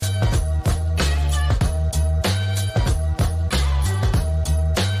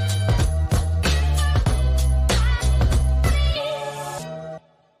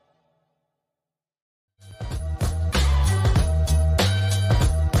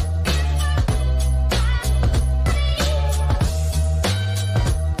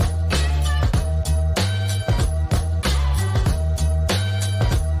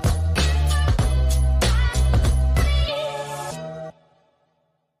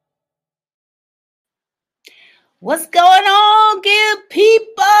What's going on, good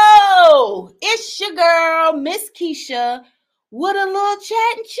people? It's your girl, Miss Keisha, with a little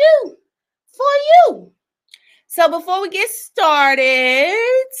chat and chew for you. So before we get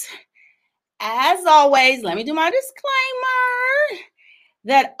started, as always, let me do my disclaimer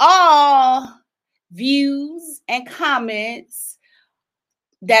that all views and comments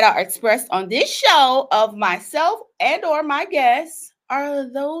that are expressed on this show of myself and or my guests are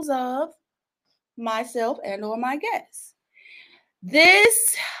those of myself and or my guests.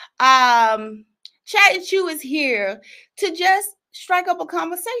 This chat and chew is here to just strike up a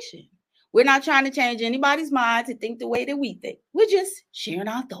conversation. We're not trying to change anybody's mind to think the way that we think. We're just sharing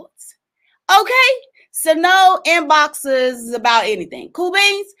our thoughts. Okay? So no inboxes about anything. Cool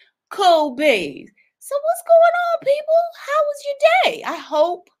beans? Cool beans. So what's going on, people? How was your day? I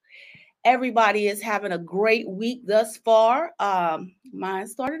hope everybody is having a great week thus far. Mine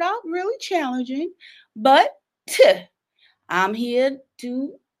started out really challenging, but I'm here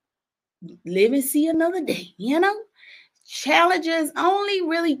to live and see another day, Challenges only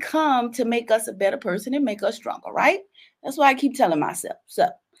really come to make us a better person and make us stronger, right? That's why I keep telling myself.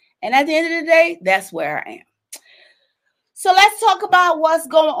 And at the end of the day, that's where I am. So let's talk about what's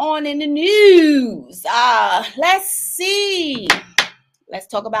going on in the news. Let's see. Let's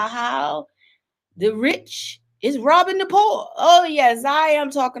talk about how the rich is robbing the poor. Oh, yes, I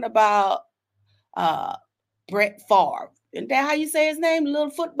am talking about Brett Favre. Isn't that how you say his name? Little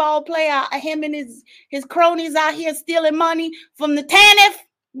football player. Him and his cronies out here stealing money from the TANF.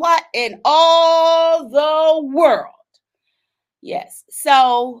 What in all the world? Yes.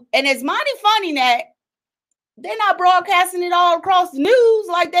 So, and it's mighty funny that they're not broadcasting it all across the news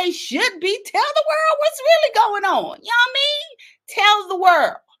like they should be. Tell the world what's really going on. You know what I mean? Tell the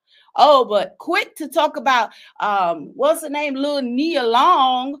world. Oh, but quick to talk about what's her name? Little Nia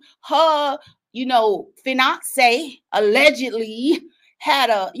Long. Her fiance allegedly had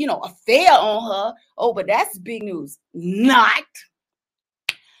a affair on her. Oh, but that's big news. Not.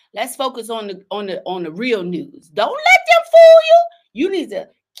 Let's focus on the real news. Don't let them fool you. You need to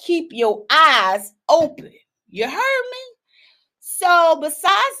keep your eyes open. You heard me? So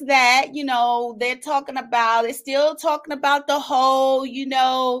besides that, they're still talking about the whole,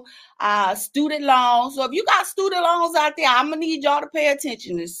 student loans. So if you got student loans out there, I'm going to need y'all to pay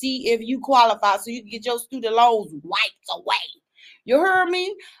attention to see if you qualify so you can get your student loans wiped away. You heard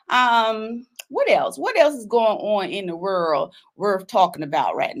me? What else? What else is going on in the world worth talking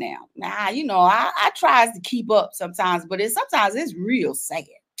about right now? Now, I tries to keep up sometimes, but sometimes it's real sad.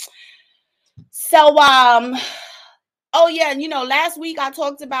 So, oh, yeah, last week I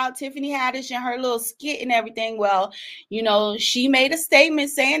talked about Tiffany Haddish and her little skit and everything. Well, she made a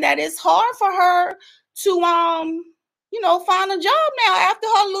statement saying that it's hard for her to, find a job now after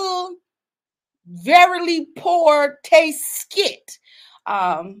her little very poor taste skit.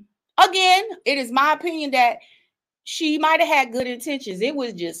 Again, it is my opinion that she might have had good intentions. It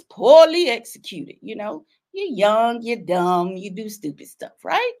was just poorly executed. You're young, you're dumb, you do stupid stuff,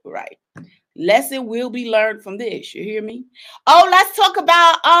 right? Right. Lesson will be learned from this. You hear me? Oh, let's talk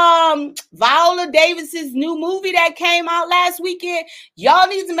about Viola Davis's new movie that came out last weekend. Y'all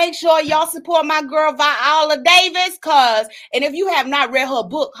need to make sure y'all support my girl Viola Davis, and if you have not read her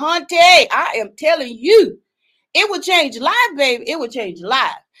book, Hunty, I am telling you, it will change your life, baby. It will change your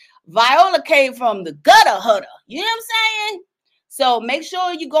life. Viola came from the gutter hutter. You know what I'm saying? So make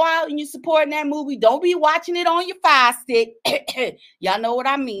sure you go out and you support that movie. Don't be watching it on your Fire Stick. Y'all know what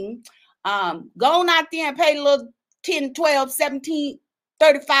I mean. Go on out there and pay a little $10, $12, $17,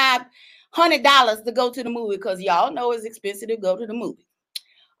 $35, $100 to go to the movie because y'all know it's expensive to go to the movie.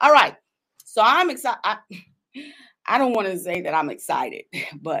 All right. So I'm excited. I don't want to say that I'm excited,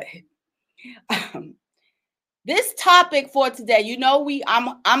 but this topic for today,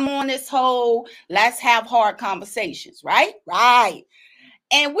 I'm on this whole let's have hard conversations, right? Right.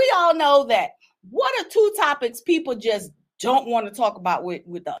 And we all know that what are two topics people just don't want to talk about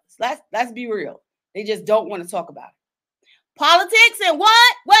with us? Let's be real. They just don't want to talk about it. Politics and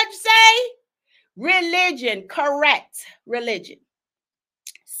what? What'd you say? Religion. Correct. Religion.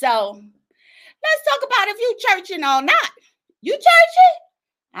 So let's talk about if you churching or not. You churching?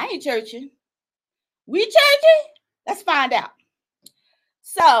 I ain't churching. We churching? Let's find out.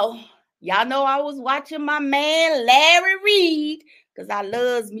 So y'all know I was watching my man Larry Reid because I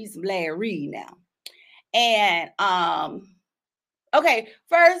loves me some Larry Reid now. And okay,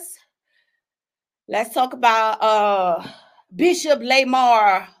 first let's talk about Bishop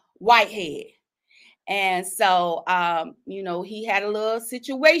Lamar Whitehead. And so he had a little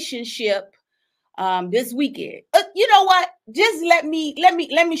situationship this weekend. You know what? Just let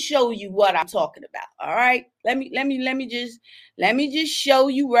me show you what I'm talking about. All right. Let me just show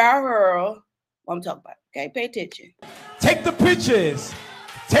you where I heard what I'm talking about. Okay, pay attention. Take the pictures.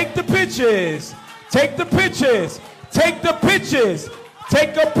 Take the pictures. Take the pictures. Take the pictures.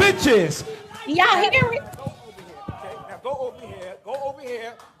 Take the pictures. Y'all hear it? Go over here. Okay. Now go over here. Go over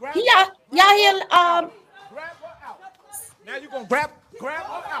here. Grab Y'all hear grab her out. Now you're gonna grab her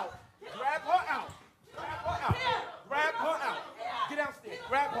out. Grab her out. Grab her out. Grab her out. Get downstairs.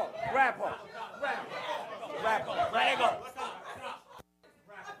 Grab her. Grab her. Grab her. Grab her. Let her go.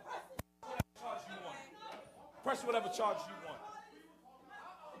 Press whatever charge you want.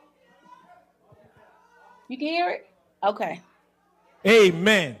 You can hear it? Okay.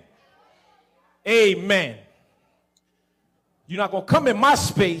 Amen. Amen. You're not going to come in my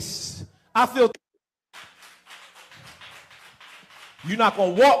space. I feel you're not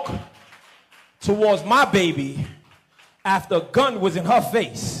going to walk towards my baby after a gun was in her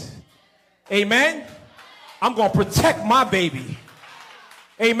face. Amen. I'm going to protect my baby.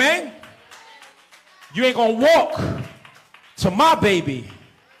 Amen. You ain't going to walk to my baby.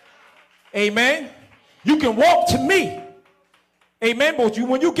 Amen. You can walk to me. Amen. But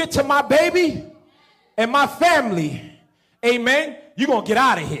when you get to my baby and my family, amen, you're going to get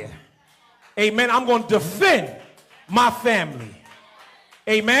out of here. Amen. I'm going to defend my family.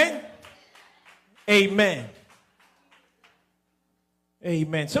 Amen. Amen.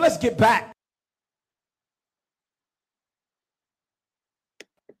 Amen. So let's get back.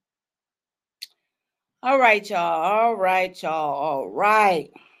 All right, y'all. All right, y'all. All right.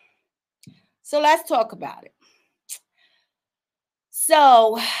 So let's talk about it.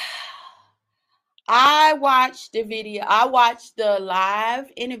 So I watched the video. I watched the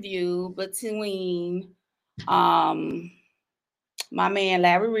live interview between my man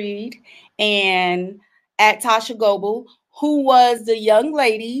Larry Reid and at Tasha Goble, who was the young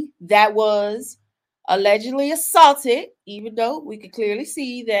lady that was allegedly assaulted, even though we could clearly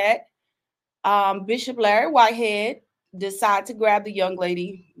see that Bishop Larry Whitehead decided to grab the young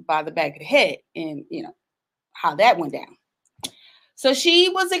lady by the back of the head, and you know how that went down. So she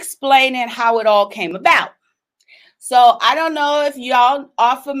was explaining how it all came about. So I don't know if y'all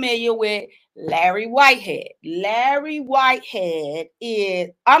are familiar with Larry Whitehead. Larry Whitehead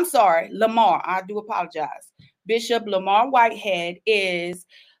is, I'm sorry, Lamar. I do apologize. Bishop Lamar Whitehead is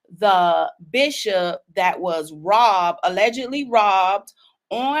the bishop that was allegedly robbed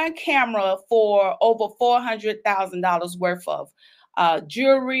on camera for over $400,000 worth of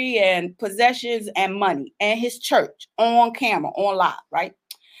jewelry and possessions and money, and his church on camera, on live, right?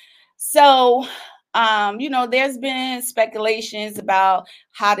 So, you know, there's been speculations about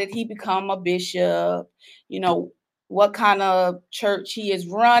how did he become a bishop, you know, what kind of church he is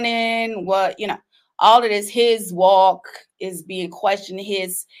running, what, you know, all of this, his walk is being questioned.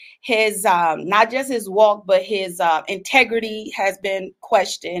 His not just his walk, but his integrity has been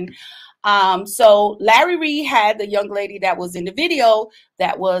questioned. So Larry Reid had the young lady that was in the video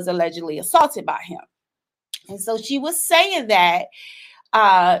that was allegedly assaulted by him. And so she was saying that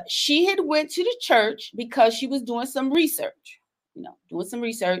she had went to the church because she was doing some research,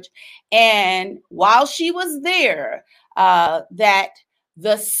 and while she was there, that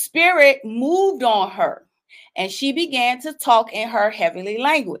the spirit moved on her and she began to talk in her heavenly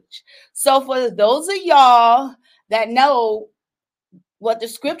language. So for those of y'all that know what the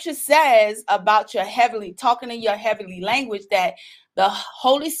scripture says about your heavenly, talking in your heavenly language, that the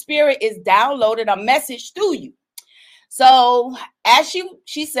Holy Spirit is downloaded a message through you. So as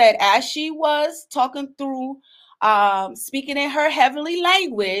she said, as she was talking through, speaking in her heavenly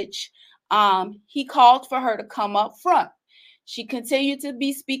language, he called for her to come up front. She continued to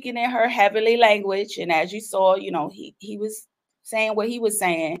be speaking in her heavenly language. And as you saw, you know, he was saying what he was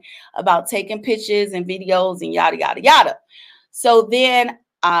saying about taking pictures and videos and yada, yada, yada. So then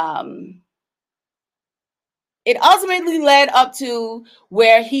it ultimately led up to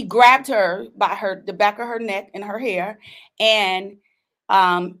where he grabbed her by the back of her neck and her hair, and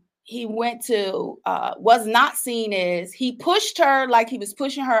he went to was not seen as he pushed her, like he was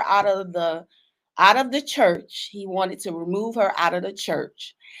pushing her out of the church. He wanted to remove her out of the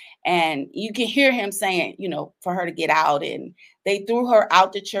church, and you can hear him saying, you know, for her to get out, and they threw her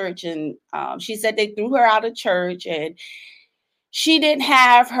out the church, and she said they threw her out of church, and she didn't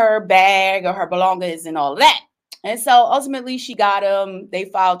have her bag or her belongings and all of that. And so ultimately she got him. They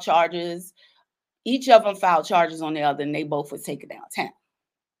filed charges. Each of them filed charges on the other, and they both were taken downtown.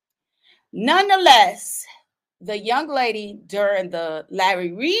 Nonetheless, the young lady during the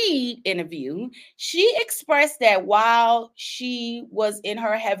Larry Reid interview, she expressed that while she was in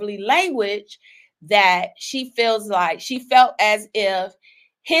her heavenly language, that she felt as if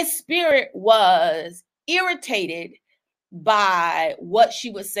his spirit was irritated by what she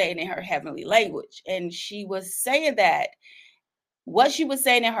was saying in her heavenly language. And she was saying that what she was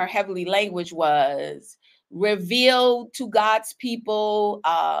saying in her heavenly language was revealed to God's people.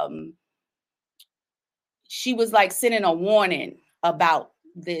 She was like sending a warning about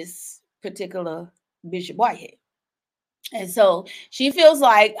this particular Bishop Whitehead. And so she feels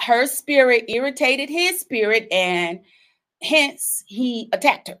like her spirit irritated his spirit, and hence he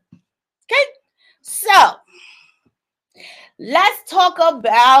attacked her. Okay, so let's talk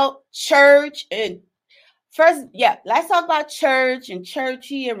about church and let's talk about church and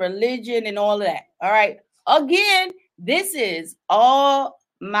churchy and religion and all of that. All right. Again, this is all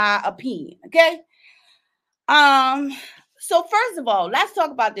my opinion. Okay. So first of all, let's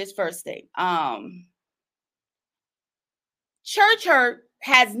talk about this first thing. Church hurt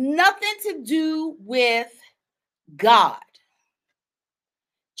has nothing to do with God.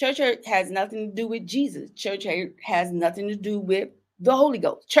 Church hurt has nothing to do with Jesus. Church hurt has nothing to do with the Holy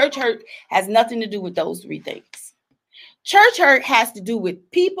Ghost. Church hurt has nothing to do with those three things. Church hurt has to do with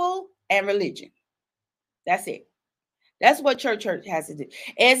people and religion. That's it. That's what church hurt has to do.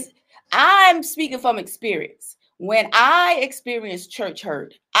 I'm speaking from experience. When I experienced church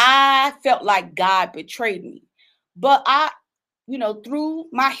hurt, I felt like God betrayed me. But through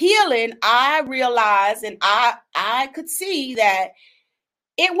my healing, I realized and I could see that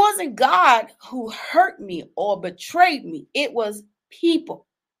it wasn't God who hurt me or betrayed me. It was people,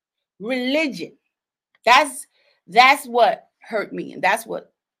 religion. That's what hurt me, and that's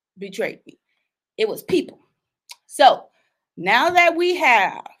what betrayed me. It was people. So now that we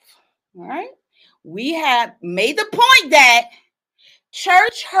have made the point that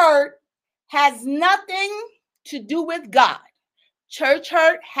church hurt has nothing to do with God. Church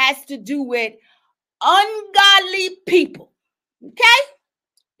hurt has to do with ungodly people. Okay?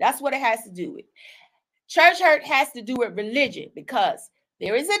 That's what it has to do with. Church hurt has to do with religion, because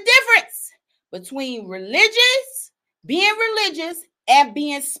there is a difference between being religious and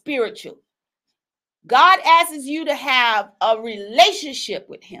being spiritual. God asks you to have a relationship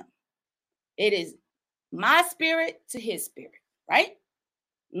with him. It is my spirit to his spirit, right?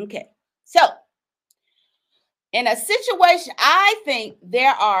 Okay. So in a situation, I think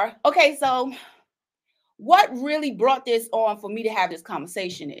so what really brought this on for me to have this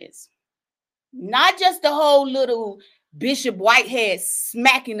conversation is not just the whole little Bishop Whitehead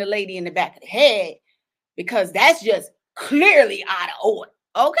smacking the lady in the back of the head, because that's just clearly out of order.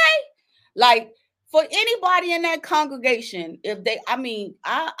 Okay? Like, for anybody in that congregation,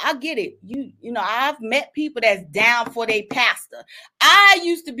 I get it. I've met people that's down for their pastor. I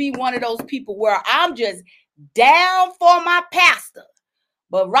used to be one of those people where I'm just down for my pastor.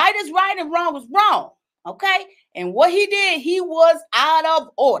 But right is right and wrong was wrong. Okay? And what he did, he was out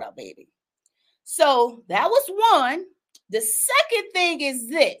of order, baby. So that was one. The second thing is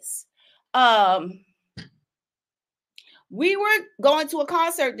this. We were going to a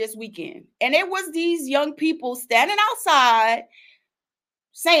concert this weekend, and it was these young people standing outside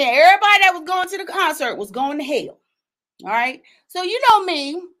saying everybody that was going to the concert was going to hell. All right. So, you know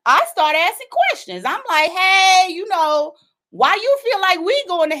me, I started asking questions. I'm like, hey, why you feel like we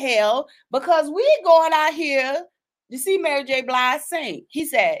going to hell? Because we going out here to see Mary J. Blige sing. He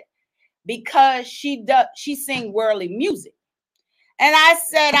said, because she sing worldly music. And I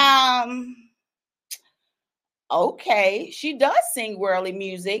said, okay, she does sing worldly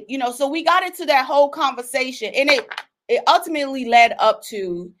music, so we got into that whole conversation, and it ultimately led up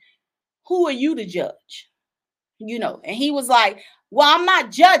to, who are you to judge? And he was like, well, I'm not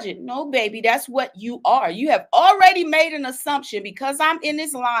judging. No, baby, that's what you are. You have already made an assumption, because I'm in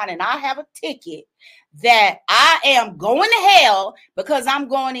this line and I have a ticket, that I am going to hell because I'm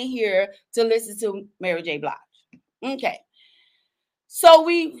going in here to listen to Mary J. Blige. Okay. So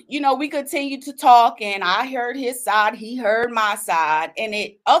we continued to talk, and I heard his side, he heard my side, and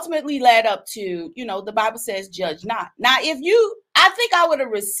it ultimately led up to, the Bible says, judge not. Now, I think I would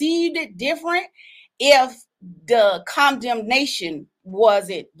have received it different if the condemnation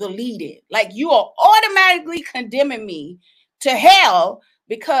wasn't the lead-in. Like, you are automatically condemning me to hell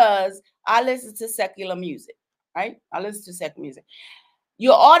because I listen to secular music, right? I listen to secular music.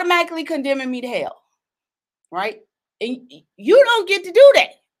 You're automatically condemning me to hell, right? And you don't get to do that.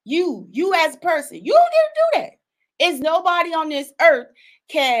 You as a person, you don't get to do that. It's nobody on this earth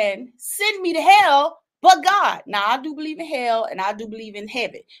can send me to hell but God. Now, I do believe in hell and I do believe in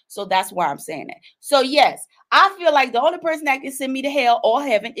heaven. So that's why I'm saying that. So yes, I feel like the only person that can send me to hell or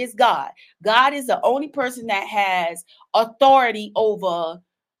heaven is God. God is the only person that has authority over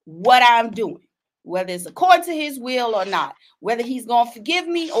what I'm doing. whether it's according to his will or not, whether he's going to forgive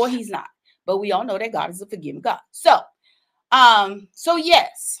me or he's not. But we all know that God is a forgiving God. So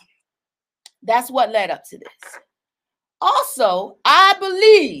yes, that's what led up to this. Also, I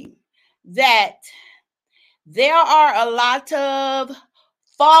believe that there are a lot of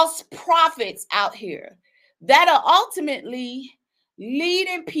false prophets out here that are ultimately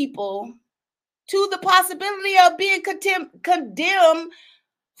leading people to the possibility of being condemned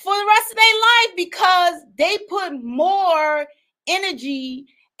for the rest of their life because they put more energy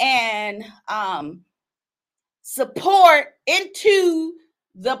and support into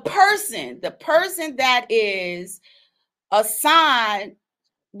the person that is assigned,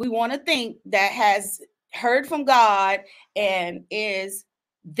 we want to think, that has heard from God and is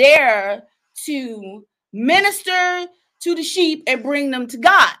there to minister to the sheep and bring them to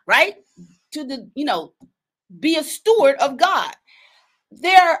God, right? To the, be a steward of God.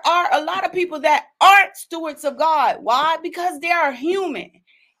 There are a lot of people that aren't stewards of God. Why? Because they are human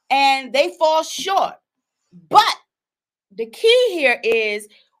and they fall short. But the key here is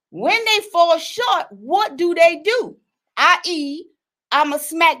when they fall short, what do they do? I.e., I'm going to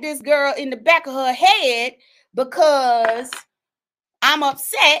smack this girl in the back of her head because I'm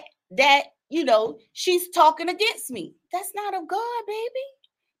upset that, she's talking against me. That's not of God, baby.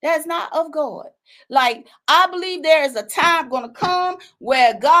 That's not of God. Like, I believe there is a time going to come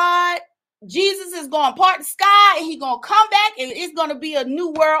where Jesus is going to part the sky and he's going to come back and it's going to be a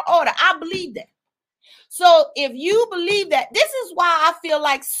new world order. I believe that. So if you believe that, this is why I feel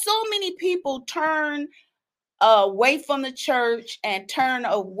like so many people turn away from the church and turn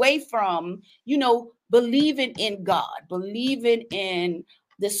away from, believing in God, believing in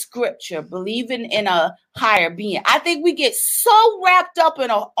the scripture, believing in a higher being. I think we get so wrapped up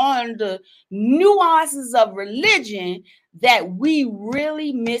on the nuances of religion that we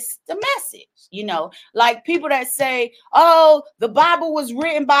really miss the message. Like people that say, oh, the Bible was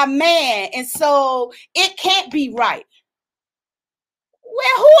written by man, and so it can't be right.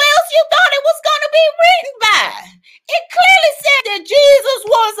 Well, who else you thought it was going to be written by? It clearly said that Jesus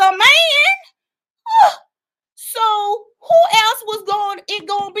was a man. So who else was going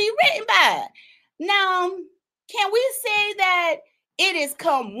to be written by? Now, can we say that it has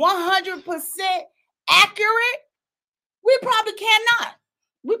come 100% accurate? We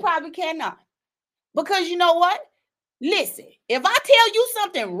probably cannot. Because you know what? Listen, if I tell you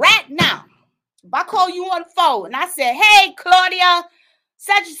something right now, if I call you on the phone and I say, hey, Claudia,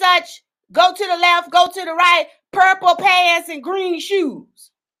 such and such, go to the left, go to the right, purple pants and green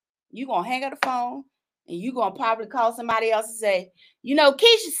shoes. You're going to hang up the phone and you're going to probably call somebody else and say,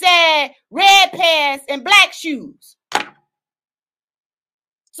 Keisha said red pants and black shoes.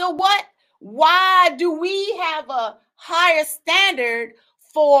 So what? Why do we have a higher standard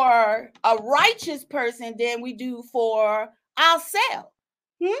for a righteous person than we do for ourselves?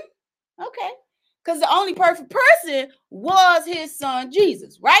 Okay. Because the only perfect person was his son,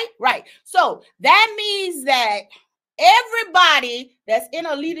 Jesus, right? Right. So that means that everybody that's in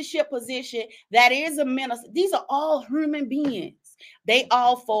a leadership position, that is a minister, these are all human beings. They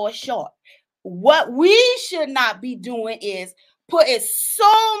all fall short. What we should not be doing is putting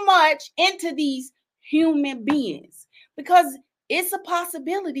so much into these human beings because it's a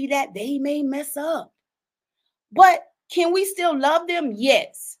possibility that they may mess up. But can we still love them?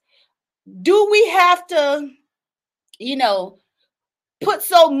 Yes. Do we have to, put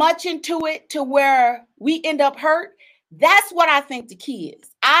so much into it to where we end up hurt? That's what I think the key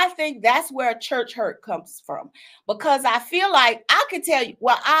is. I think that's where church hurt comes from, because I feel like I can tell you,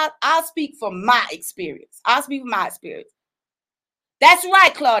 well, I'll speak from my experience. That's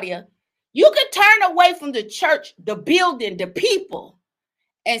right, Claudia. You can turn away from the church, the building, the people,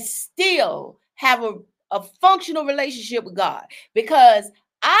 and still have a functional relationship with God. Because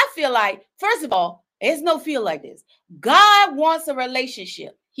I feel like, first of all, there's no feel like this. God wants a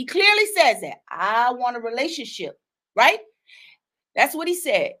relationship. He clearly says that. I want a relationship, right? That's what he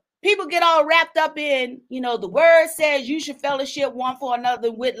said. People get all wrapped up in, the word says you should fellowship one for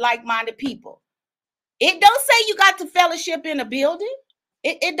another with like-minded people. It don't say you got to fellowship in a building.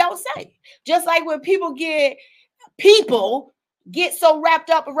 It don't say. Just like when people get so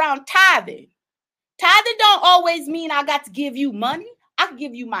wrapped up around tithing. Tithing don't always mean I got to give you money. I can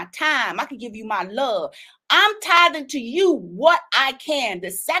give you my time. I can give you my love. I'm tithing to you what I can. The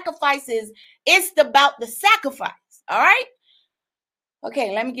sacrifices, it's about the sacrifice. All right?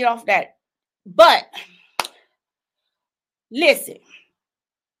 Okay, let me get off that. But listen,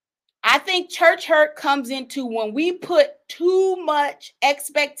 I think church hurt comes into when we put too much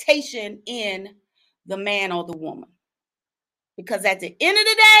expectation in the man or the woman. Because at the end of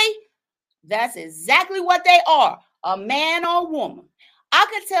the day, That's exactly what they are, a man or a woman. I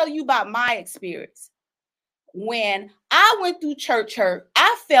can tell you about my experience. When I went through church hurt,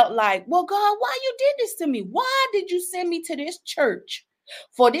 I felt like, well, God, why you did this to me? Why did you send me to this church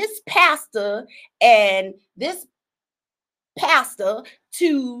for this pastor and this pastor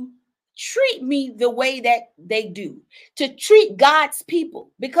to treat me the way that they do, to treat God's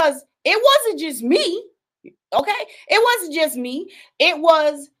people? Because it wasn't just me, okay? It wasn't just me. It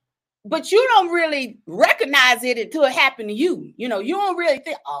was, but you don't really recognize it until it happened to you. You know, you don't really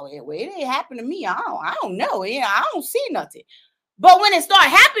think, oh, yeah, well, it ain't happened to me. I don't know. Yeah, I don't see nothing. But when it started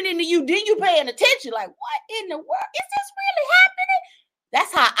happening to you, then you paying attention, like, what in the world? Is this really happening?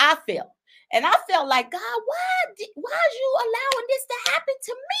 That's how I felt. And I felt like, God, why is you allowing this to happen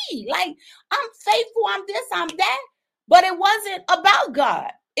to me? Like, I'm faithful, I'm this, I'm that. But it wasn't about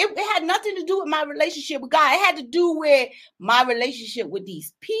God. It had nothing to do with my relationship with God. It had to do with my relationship with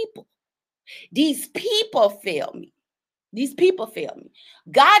these people. These people failed me. These people failed me.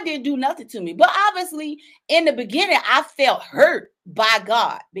 God didn't do nothing to me. But obviously, in the beginning, I felt hurt by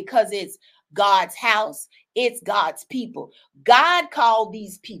God because it's God's house. It's God's people. God called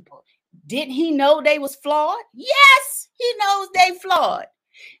these people. Didn't he know they was flawed? Yes, he knows they flawed.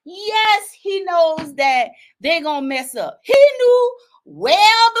 Yes, he knows that they're going to mess up. He knew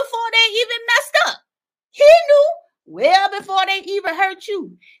well before they even messed up. He knew well before they even hurt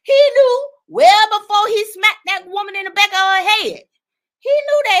you. He knew well before he smacked that woman in the back of her head. He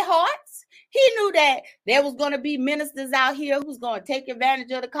knew their hearts. He knew that there was going to be ministers out here who's going to take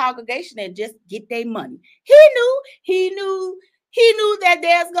advantage of the congregation and just get their money. He knew that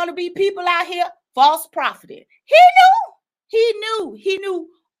there's going to be people out here false profiting. He knew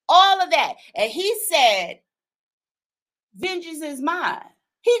all of that. And he said, vengeance is mine.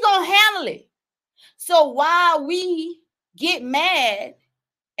 He going to handle it. So while we get mad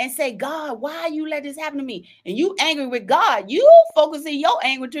and say, God, why you let this happen to me? And you angry with God, you focusing your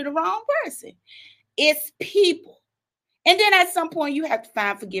anger to the wrong person. It's people. And then at some point you have to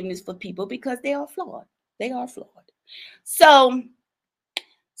find forgiveness for people because they are flawed. They are flawed. So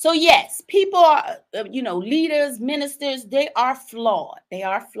yes, people are, leaders, ministers, they are flawed. They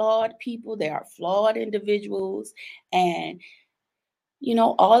are flawed people. They are flawed individuals. And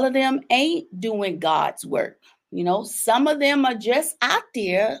all of them ain't doing God's work. Some of them are just out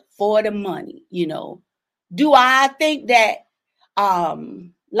there for the money. Do I think that,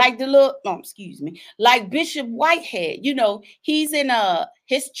 like Bishop Whitehead, he's in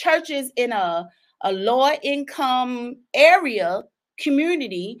his church is in a lower income area,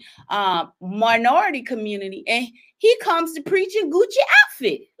 community, minority community, and he comes to preach in Gucci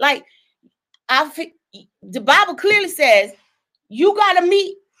outfit. Like, the Bible clearly says, you got to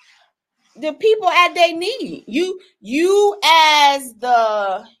meet the people at their need. You as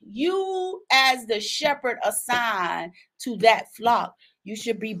the shepherd assigned to that flock, you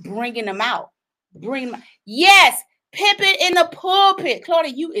should be bringing them out. Yes, pimping in the pulpit.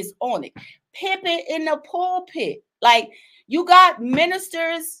 Claudia, you is on it. Pimping in the pulpit. Like, you got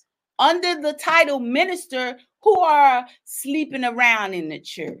ministers under the title minister who are sleeping around in the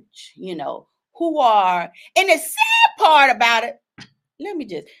church, who are, and the sad part about it,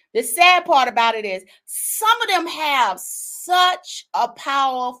 the sad part about it is some of them have such a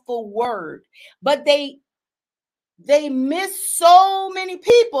powerful word, but they miss so many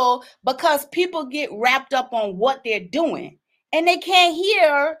people because people get wrapped up on what they're doing and they can't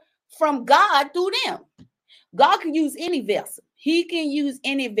hear from God through them. God can use any vessel. He can use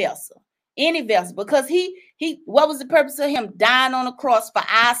any vessel, because he what was the purpose of him dying on the cross for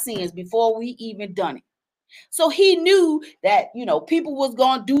our sins before we even done it? So he knew that, people was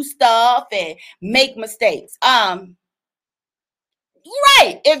going to do stuff and make mistakes. Right.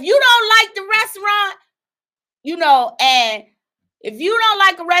 If you don't like the restaurant, and if you don't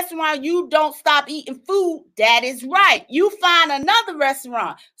like a restaurant, you don't stop eating food. That is right. You find another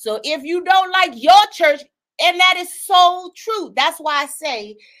restaurant. So if you don't like your church, and that is so true. That's why I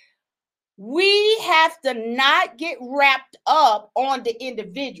say we have to not get wrapped up on the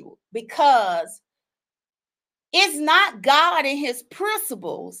individual, because it's not God and his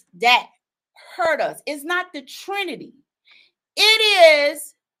principles that hurt us. It's not the Trinity. It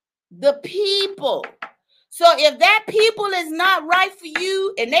is the people. So if that people is not right for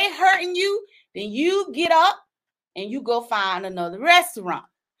you and they hurting you, then you get up and you go find another restaurant.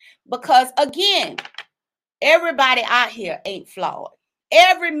 Because again, everybody out here ain't flawed.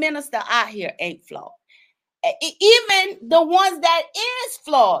 Every minister out here ain't flawed. Even the ones that is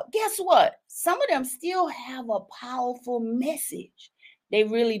flawed, guess what? Some of them still have a powerful message. They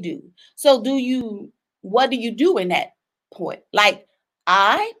really do. So what do you do in that point? Like,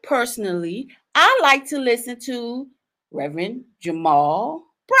 I personally, I like to listen to Reverend Jamal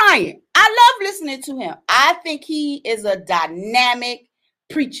Bryant. I love listening to him. I think he is a dynamic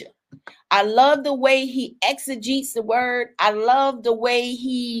preacher. I love the way he exegetes the word. I love the way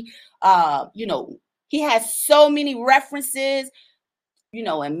he, he has so many references,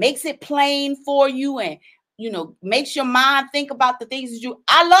 and makes it plain for you, and, makes your mind think about the things that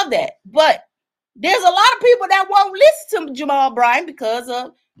I love that. But there's a lot of people that won't listen to Jamal Bryant because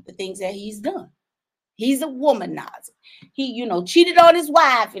of the things that he's done. He's a womanizer. He, cheated on his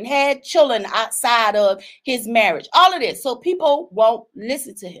wife and had children outside of his marriage. All of this. So people won't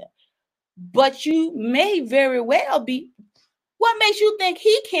listen to him. But you may very well be. What makes you think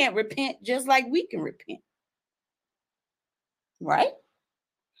he can't repent just like we can repent? Right?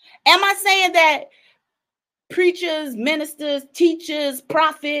 Am I saying that preachers, ministers, teachers,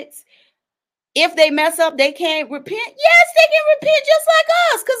 prophets, if they mess up, they can't repent? Yes, they can repent just like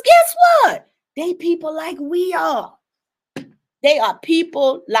us. Because guess what? They people like we are. They are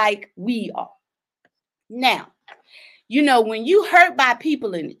people like we are. Now, when you hurt by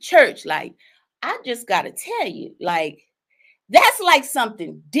people in the church, like, I just got to tell you, like, that's like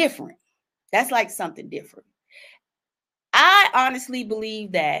something different. That's like something different. I honestly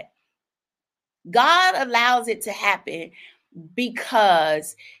believe that God allows it to happen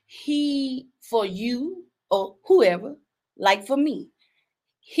because he, for you or whoever, like for me,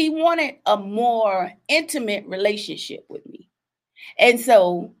 he wanted a more intimate relationship with me. And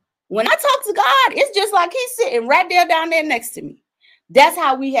so when I talk to God, it's just like he's sitting right there down there next to me. That's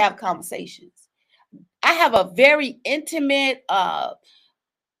how we have conversations. I have a very intimate, I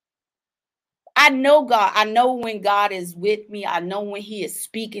know God. I know when God is with me. I know when he is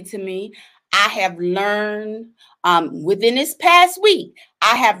speaking to me. I have learned within this past week,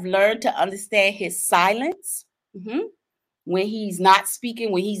 I have learned to understand his silence. When he's not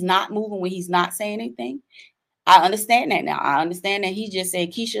speaking, when he's not moving, when he's not saying anything. I understand that now. I understand that he just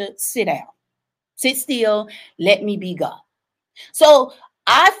said, Keisha, sit down, sit still, let me be God. So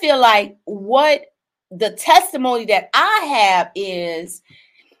I feel like what the testimony that I have is,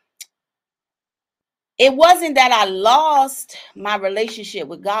 it wasn't that I lost my relationship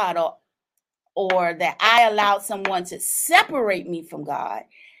with God or that I allowed someone to separate me from God.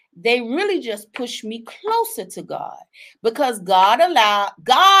 They really just pushed me closer to God because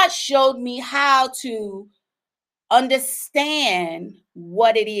God showed me how to understand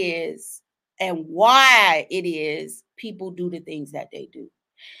what it is and why it is people do the things that they do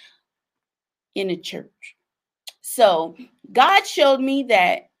in the church. So God showed me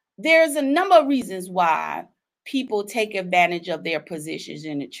that there's a number of reasons why people take advantage of their positions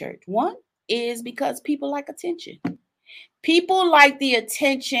in the church. One is because people like attention. People like the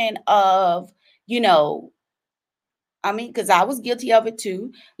attention of, because I was guilty of it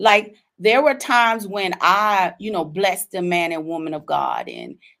too. Like there were times when I, blessed a man and woman of God,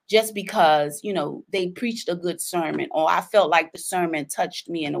 and just because, they preached a good sermon, or I felt like the sermon touched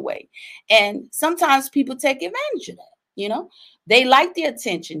me in a way. And sometimes people take advantage of that. They like the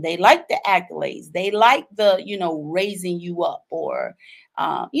attention, they like the accolades, they like the, raising you up, or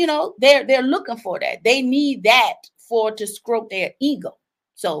they're looking for that. They need that to stroke their ego.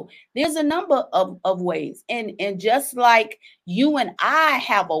 So there's a number of ways. And just like you and I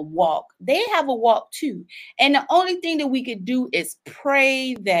have a walk, they have a walk too. And the only thing that we could do is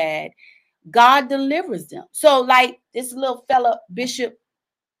pray that God delivers them. So like this little fella, Bishop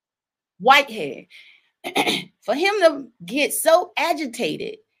Whitehead, for him to get so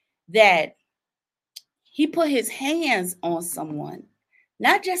agitated that he put his hands on someone,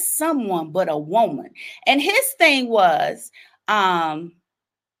 not just someone, but a woman. And his thing was,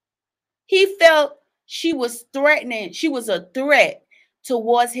 he felt she was threatening. She was a threat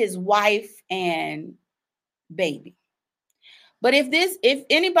towards his wife and baby. But if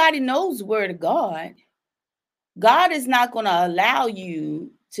anybody knows the word of God, God is not going to allow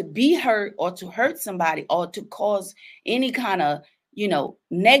you to be hurt or to hurt somebody or to cause any kind of,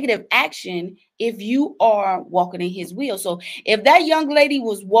 negative action if you are walking in his will. So if that young lady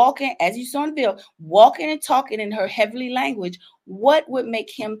was walking, as you saw in the video, walking and talking in her heavenly language, what would make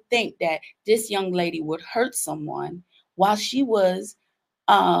him think that this young lady would hurt someone while she was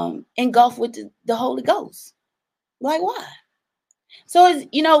engulfed with the Holy Ghost? Like, why? So,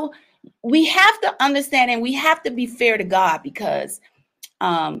 we have to understand, and we have to be fair to God, because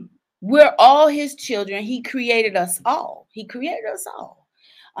we're all his children. He created us all. He created us all.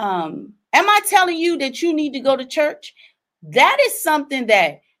 Am I telling you that you need to go to church? That is something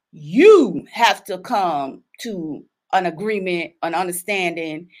that you have to come to an agreement, an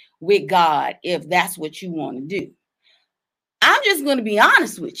understanding with God, if that's what you want to do. I'm just going to be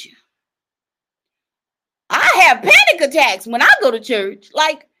honest with you. I have panic attacks when I go to church.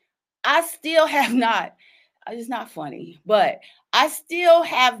 Like, I still have not, it's not funny, but I still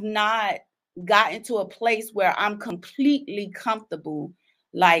have not gotten to a place where I'm completely comfortable,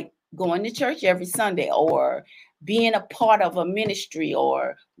 like going to church every Sunday or being a part of a ministry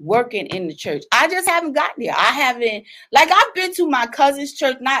or working in the church. I just haven't gotten there. I haven't, like, I've been to my cousin's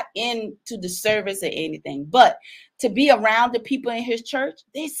church, not into the service or anything, but to be around the people in his church.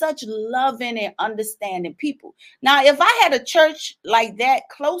 They're such loving and understanding people. Now, if I had a church like that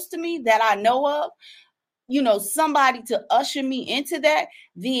close to me that I know of, you know, somebody to usher me into that,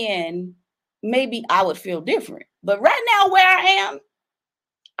 then maybe I would feel different. But right now where I am,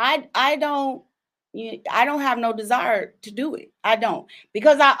 I don't have no desire to do it. I don't,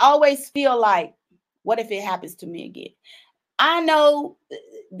 because I always feel like, what if it happens to me again? I know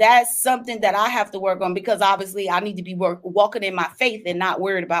that's something that I have to work on, because obviously I need to be walking in my faith and not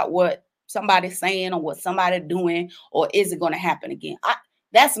worried about what somebody's saying or what somebody's doing, or is it going to happen again?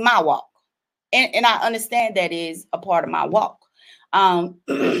 That's my walk. And I understand that is a part of my walk.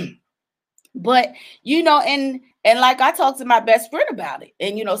 But, you know, and like I talked to my best friend about it.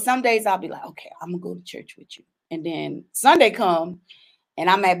 And, you know, some days I'll be like, okay, I'm going to go to church with you. And then Sunday come and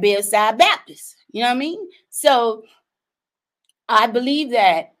I'm at Bedside Baptist. You know what I mean? So I believe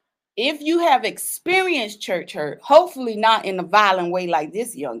that if you have experienced church hurt, hopefully not in a violent way like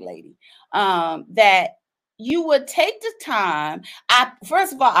this young lady, that you would take the time.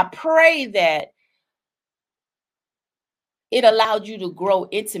 First of all, I pray that it allowed you to grow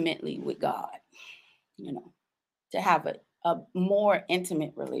intimately with God, you know, to have a more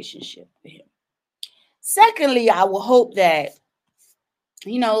intimate relationship with him. Secondly, I will hope that,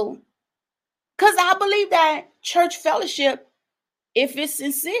 you know, because I believe that church fellowship, if it's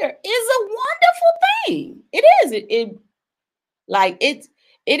sincere, is a wonderful thing. It is.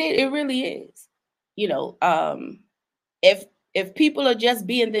 It really is. You know, if people are just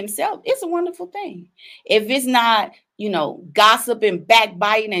being themselves, it's a wonderful thing. If it's not, you know, gossip and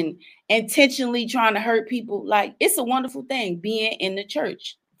backbiting and intentionally trying to hurt people, like, it's a wonderful thing being in the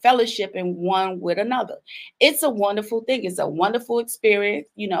church, fellowshipping one with another. It's a wonderful thing. It's a wonderful experience.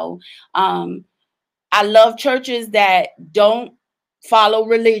 You know, I love churches that don't follow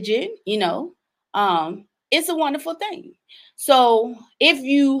religion, you know. It's a wonderful thing. So if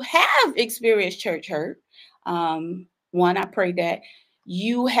you have experienced church hurt, one, I pray that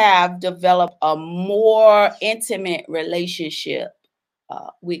you have developed a more intimate relationship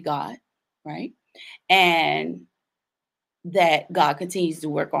with God, right? And that God continues to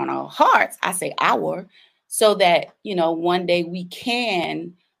work on our hearts. I say our, so that, you know, one day we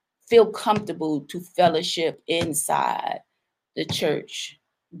can feel comfortable to fellowship inside the church,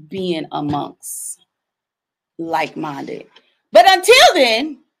 being amongst like-minded. But until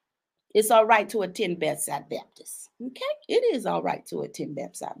then, it's all right to attend Bedside Baptist. Okay, it is all right to attend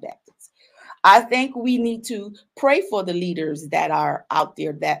Bedside Baptist. I think we need to pray for the leaders that are out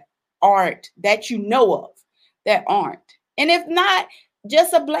there that aren't, that you know of, that aren't. And if not,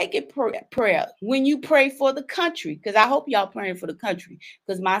 just a blanket prayer when you pray for the country, because I hope y'all praying for the country,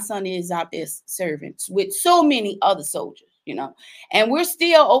 because my son is out there serving with so many other soldiers, you know, and we're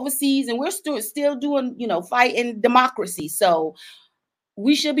still overseas and we're still doing, you know, fighting democracy. So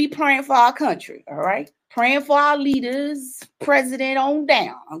we should be praying for our country, all right? Praying for our leaders, president on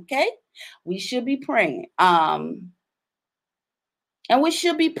down, okay? We should be praying. And we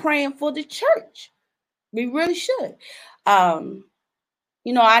should be praying for the church. We really should.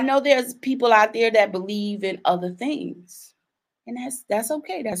 You know, I know there's people out there that believe in other things. And that's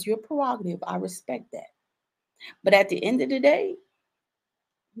okay. That's your prerogative. I respect that. But at the end of the day,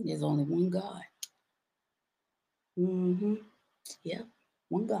 there's only one God. Yeah,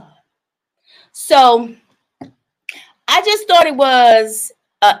 one God. So I just thought it was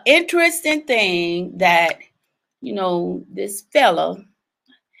an interesting thing that, you know, this fella,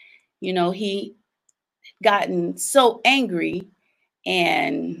 you know, he gotten so angry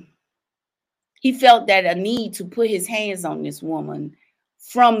and he felt that a need to put his hands on this woman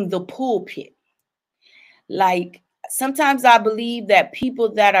from the pulpit. Like, sometimes I believe that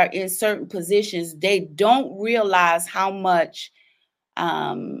people that are in certain positions, they don't realize how much,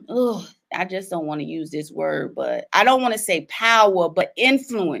 I just don't want to use this word, but I don't want to say power, but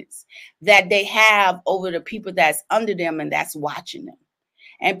influence that they have over the people that's under them and that's watching them.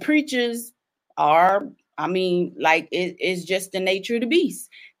 And preachers are, I mean, like, it's just the nature of the beast.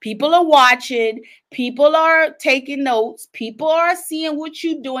 People are watching. People are taking notes. People are seeing what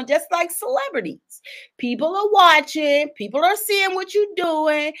you're doing, just like celebrities. People are watching. People are seeing what you're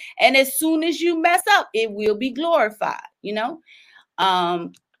doing. And as soon as you mess up, it will be glorified, you know?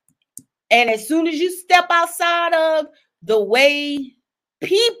 And as soon as you step outside of the way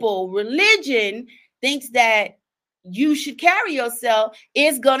people, religion thinks that you should carry yourself,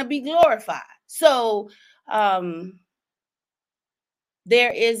 it's going to be glorified. So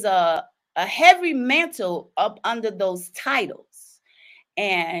there is a heavy mantle up under those titles.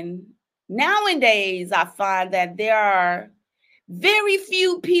 And nowadays, I find that there are very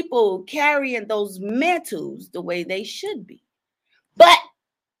few people carrying those mantles the way they should be. But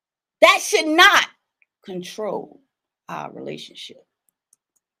that should not control our relationship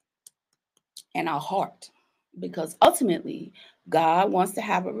and our heart, because ultimately God wants to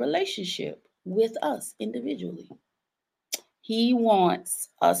have a relationship with us individually. He wants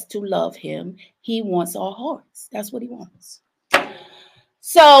us to love him. He wants our hearts. That's what he wants.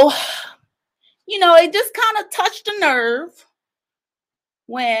 So, you know, it just kind of touched a nerve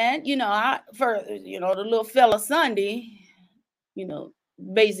when, you know, the little fella Sunday, you know,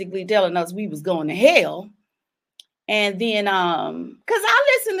 basically telling us we was going to hell. And then, because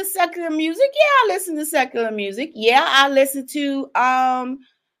I listen to secular music. Yeah, I listen to secular music. Yeah, I listen to,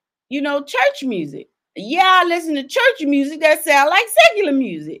 church music. Yeah, I listen to church music that sound like secular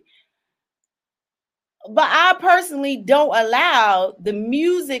music. But I personally don't allow the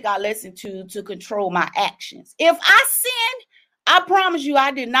music I listen to control my actions. If I sin, I promise you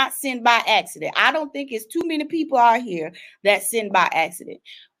I did not sin by accident. I don't think it's too many people out here that sin by accident.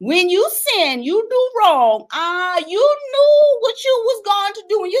 When you sin, you do wrong. You knew what you was going to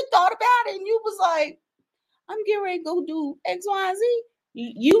do and you thought about it and you was like, I'm getting ready to go do X, Y, and Z.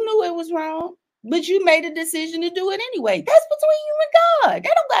 You knew it was wrong, but you made a decision to do it anyway. That's between you and God.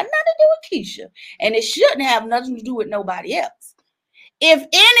 That don't got nothing to do with Keisha. And it shouldn't have nothing to do with nobody else. If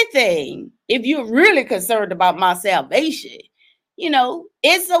anything, if you're really concerned about my salvation, you know,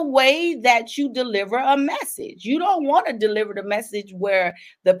 it's a way that you deliver a message. You don't want to deliver the message where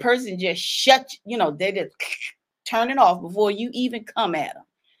the person just they just turn it off before you even come at them.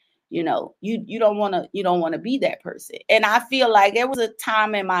 You know, you don't want to be that person. And I feel like there was a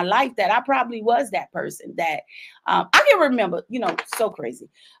time in my life that I probably was that person that I can remember, so crazy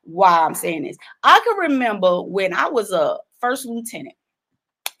why I'm saying this. I can remember when I was a first lieutenant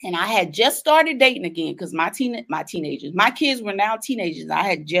and I had just started dating again because my kids were now teenagers. I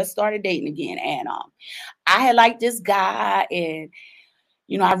had just started dating again. And I had liked this guy and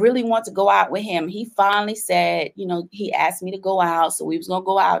I really want to go out with him. He finally said, he asked me to go out. So we was going to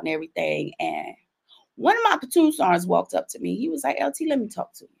go out and everything. And one of my platoon sergeants walked up to me. He was like, LT, let me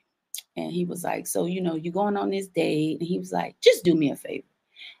talk to you. And he was like, so, you're going on this date. And he was like, just do me a favor.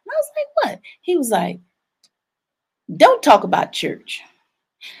 And I was like, what? He was like, don't talk about church.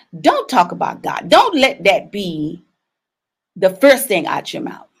 Don't talk about God. Don't let that be the first thing out your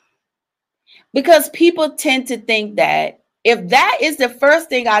mouth. Because people tend to think that if that is the first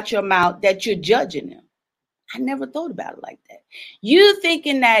thing out your mouth, that you're judging them. I never thought about it like that. You're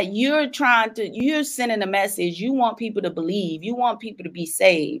thinking that you're sending a message. You want people to believe. You want people to be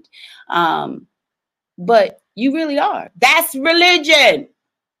saved. But you really are. That's religion.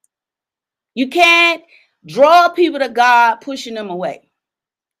 You can't draw people to God pushing them away.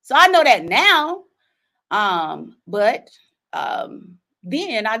 So I know that now. But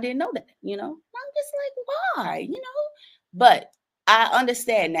then I didn't know that, I'm just like, why, but I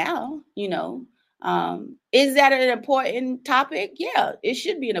understand now, is that an important topic? Yeah, it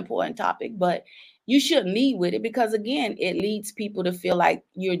should be an important topic, but you shouldn't lead with it because again, it leads people to feel like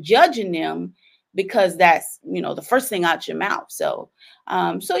you're judging them because that's, the first thing out your mouth. So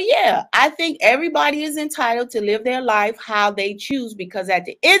yeah, I think everybody is entitled to live their life how they choose, because at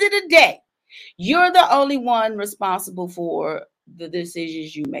the end of the day, you're the only one responsible for the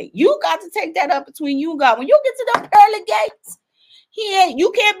decisions you make. You got to take that up between you and God. When you get to the pearly gates,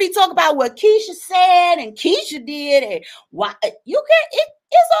 you can't be talking about what Keisha said and Keisha did and why. You can't.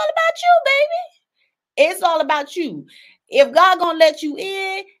 It's all about you, baby. It's all about you. If God gonna let you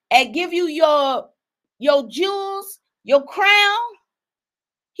in and give you your jewels, your crown,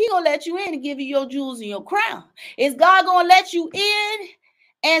 he gonna let you in and give you your jewels and your crown. Is God gonna let you in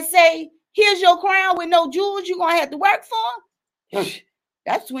and say, here's your crown with no jewels you're going to have to work for?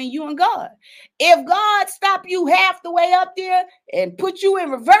 That's between you and God. If God stop you half the way up there and put you in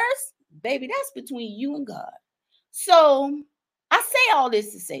reverse, baby, that's between you and God. So I say all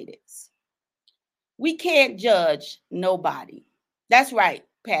this to say this. We can't judge nobody. That's right,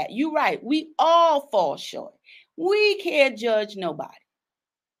 Pat. You're right. We all fall short. We can't judge nobody.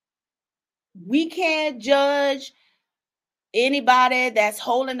 We can't judge anybody that's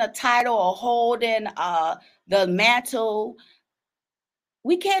holding a title or holding the mantle.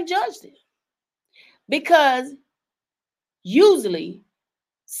 We can't judge them because usually,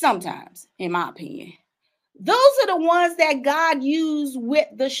 sometimes, in my opinion, those are the ones that God used with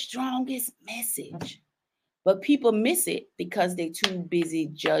the strongest message. But people miss it because they're too busy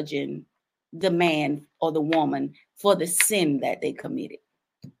judging the man or the woman for the sin that they committed.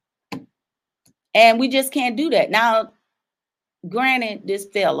 And we just can't do that. Now, granted, this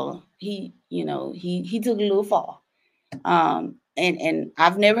fella, he took a little far. And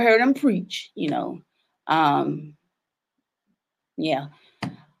I've never heard him preach, yeah.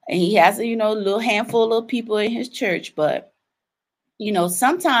 And he has a, little handful of people in his church, but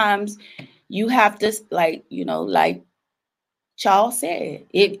sometimes you have to, like Charles said,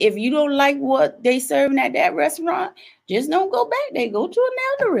 if you don't like what they serving at that restaurant, just don't go back there. Go to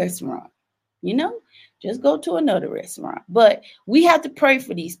another restaurant, just go to another restaurant. But we have to pray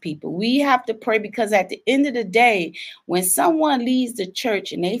for these people. We have to pray because at the end of the day, when someone leaves the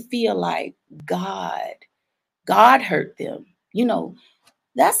church and they feel like God hurt them,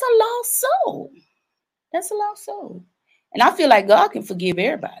 that's a lost soul. That's a lost soul. And I feel like God can forgive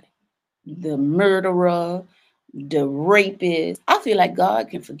everybody. The murderer, the rapist. I feel like God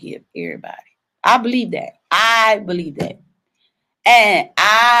can forgive everybody. I believe that. And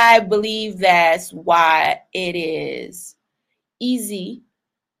I believe that's why it is easy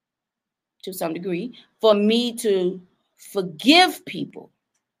to some degree for me to forgive people.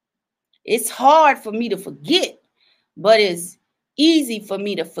 It's hard for me to forget, but it's easy for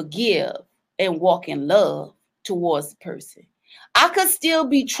me to forgive and walk in love towards the person. I could still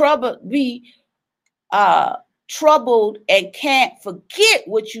be troubled and can't forget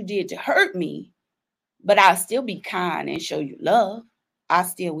what you did to hurt me, but I'll still be kind and show you love. I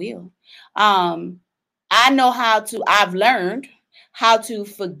still will. I've learned how to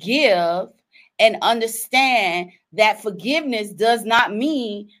forgive and understand that forgiveness does not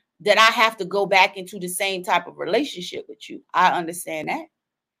mean that I have to go back into the same type of relationship with you. I understand that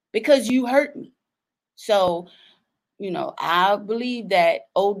because you hurt me. So, I believe that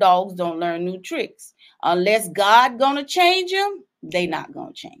old dogs don't learn new tricks. Unless God gonna change them, they not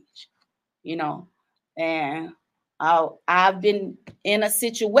gonna change. And I've been in a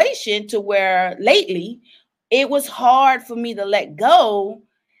situation to where lately it was hard for me to let go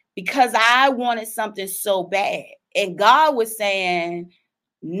because I wanted something so bad. And God was saying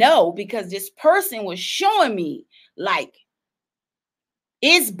no, because this person was showing me like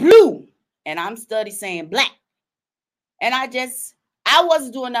it's blue and I'm studying saying black. And I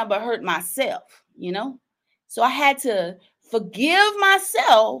wasn't doing nothing but hurt myself, So I had to forgive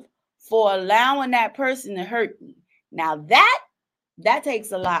myself for allowing that person to hurt me. Now that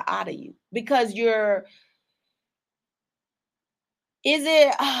takes a lot out of you because is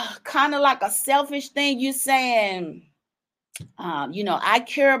it kind of like a selfish thing? You saying, I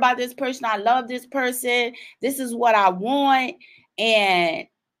care about this person. I love this person. This is what I want. And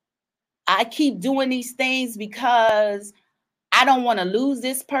I keep doing these things because I don't want to lose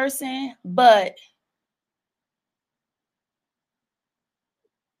this person. But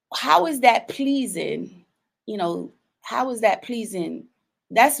how is that pleasing? How is that pleasing?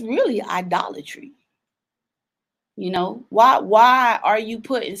 That's really idolatry. Why are you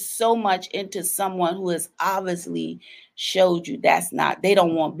putting so much into someone who has obviously showed you they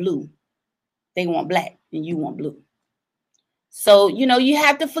don't want blue. They want black and you want blue. So, you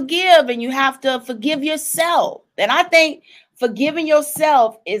have to forgive and you have to forgive yourself. And I think forgiving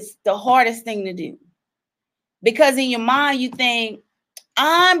yourself is the hardest thing to do. Because in your mind, you think,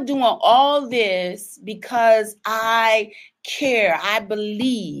 I'm doing all this because I care. I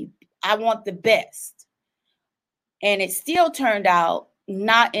believe. I want the best. And it still turned out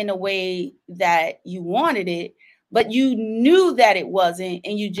not in a way that you wanted it, but you knew that it wasn't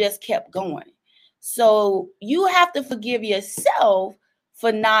and you just kept going. So you have to forgive yourself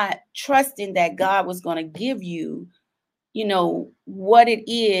for not trusting that God was going to give you, what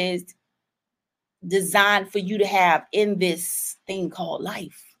it is designed for you to have in this thing called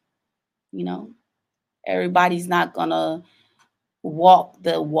life. Everybody's not going to walk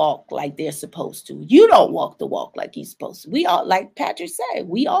the walk like they're supposed to. You don't walk the walk like you're supposed to. We all, like Patrick said,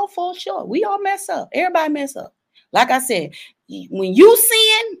 we all fall short. We all mess up. Everybody mess up. Like I said, when you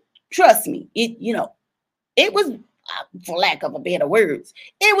sin, trust me, it was, for lack of a better words,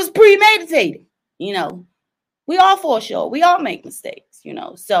 it was premeditated. We all fall short. We all make mistakes,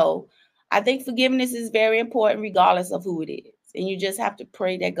 So I think forgiveness is very important regardless of who it is. And you just have to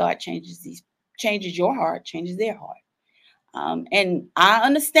pray that God changes your heart, changes their heart. And I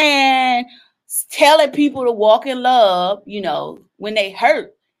understand telling people to walk in love, when they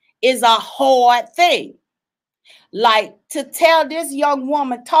hurt is a hard thing. Like to tell this young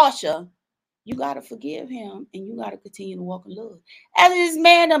woman, Tasha, you got to forgive him and you got to continue to walk in love. As this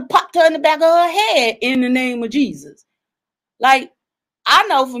man done popped her in the back of her head in the name of Jesus. Like, I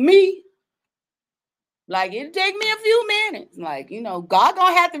know for me, like, it'll take me a few minutes. Like, God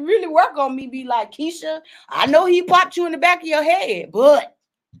gonna have to really work on me, be like, Keisha, I know he popped you in the back of your head, but,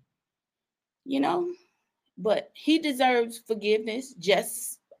 but he deserves forgiveness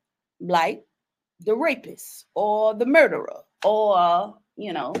just like the rapist or the murderer or,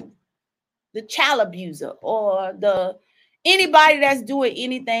 the child abuser or anybody that's doing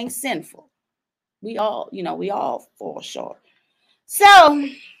anything sinful. We all fall short. So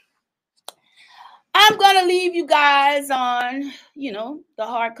I'm going to leave you guys on, the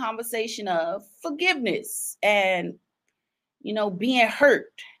hard conversation of forgiveness and, being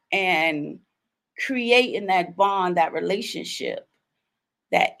hurt and creating that bond, that relationship,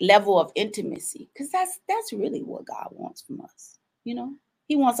 that level of intimacy. Because that's really what God wants from us,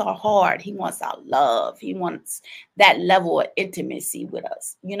 He wants our heart. He wants our love. He wants that level of intimacy with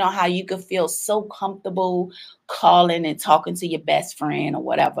us. You know how you can feel so comfortable calling and talking to your best friend or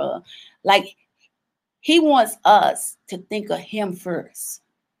whatever. Like, he wants us to think of him first.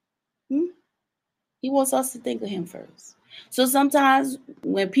 He wants us to think of him first. So sometimes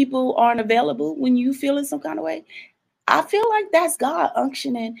when people aren't available, when you feeling some kind of way, I feel like that's God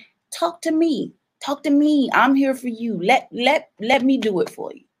unctioning. Talk to me. Talk to me. I'm here for you. Let me do it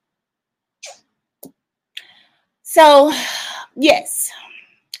for you. So, yes.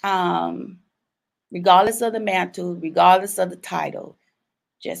 Regardless of the mantle, regardless of the title,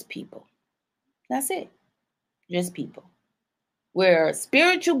 just people. That's it. Just people. We're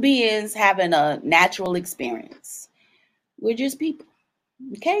spiritual beings having a natural experience. We're just people.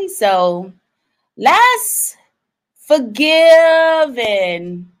 Okay, so let's forgive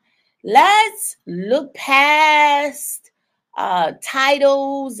and let's look past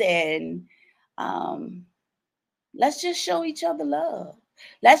titles and let's just show each other love.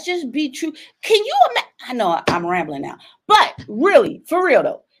 Let's just be true. Can you imagine? I know I'm rambling now, but really, for real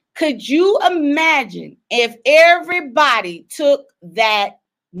though, could you imagine if everybody took that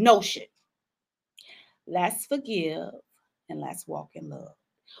notion? Let's forgive and let's walk in love.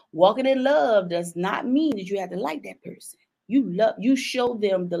 Walking in love does not mean that you have to like that person. You show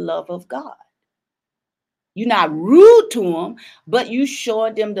them the love of God. You're not rude to them, but you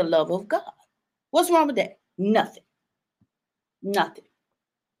show them the love of God. What's wrong with that? Nothing. Nothing.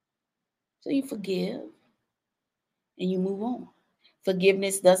 So you forgive and you move on.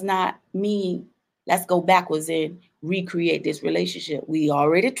 Forgiveness does not mean let's go backwards and recreate this relationship. We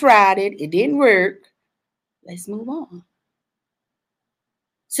already tried it. It didn't work. Let's move on.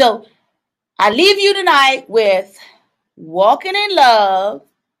 So I leave you tonight with walking in love,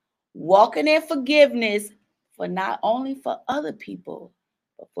 walking in forgiveness for not only for other people,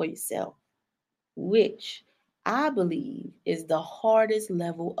 but for yourself, which I believe is the hardest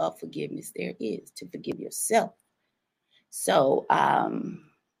level of forgiveness there is, to forgive yourself. So, oh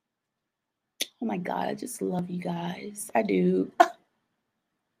my God, I just love you guys. I do.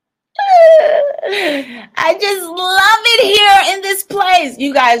 I just love it here in this place.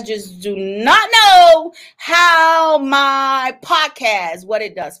 You guys just do not know how my podcast, what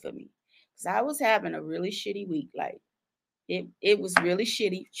it does for me. Because I was having a really shitty week. Like, it was really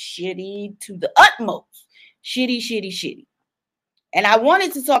shitty to the utmost. Shitty. And I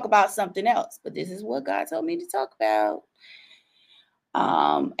wanted to talk about something else, but this is what God told me to talk about.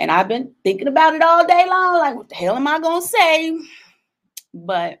 And I've been thinking about it all day long. Like, what the hell am I going to say?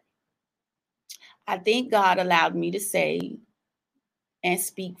 But I think God allowed me to say and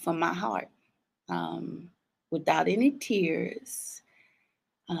speak from my heart without any tears,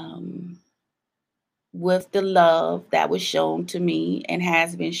 with the love that was shown to me and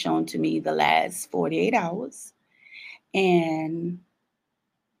has been shown to me the last 48 hours. And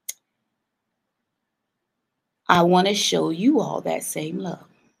I want to show you all that same love.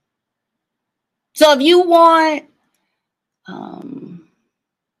 So if you want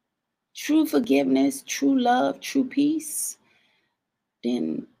true forgiveness, true love, true peace,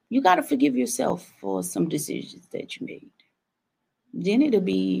 then you got to forgive yourself for some decisions that you made. Then it'll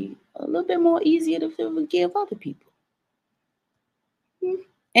be a little bit more easier to forgive other people.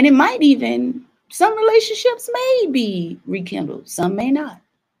 And it might even, some relationships may be rekindled, some may not.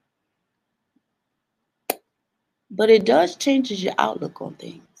 But it does changes your outlook on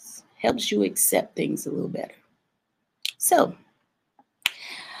things, helps you accept things a little better. So,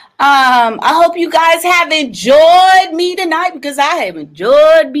 I hope you guys have enjoyed me tonight, because I have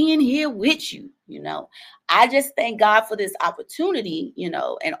enjoyed being here with you. I just thank God for this opportunity,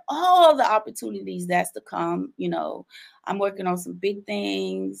 and all the opportunities that's to come. I'm working on some big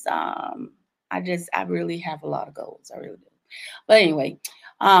things. I really have a lot of goals. I really do. But anyway,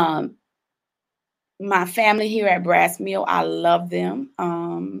 my family here at Brass Mill, I love them.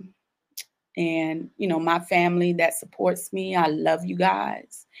 And my family that supports me, I love you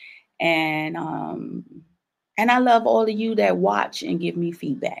guys. And I love all of you that watch and give me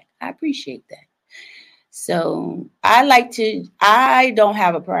feedback. I appreciate that. So I don't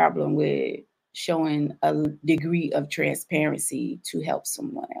have a problem with showing a degree of transparency to help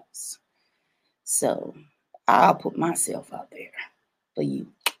someone else. So I'll put myself out there for you.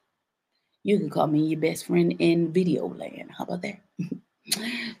 You can call me your best friend in video land. How about that?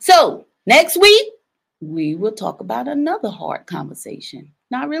 So next week, we will talk about another hard conversation.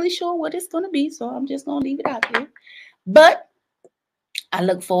 Not really sure what it's going to be, so I'm just going to leave it out there. But I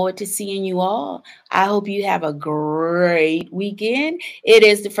look forward to seeing you all. I hope you have a great weekend. It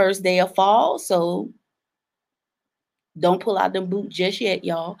is the first day of fall, so don't pull out the boot just yet,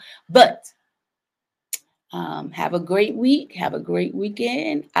 y'all. But have a great week. Have a great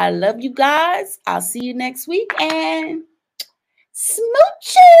weekend. I love you guys. I'll see you next week, and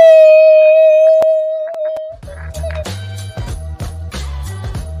smoochie!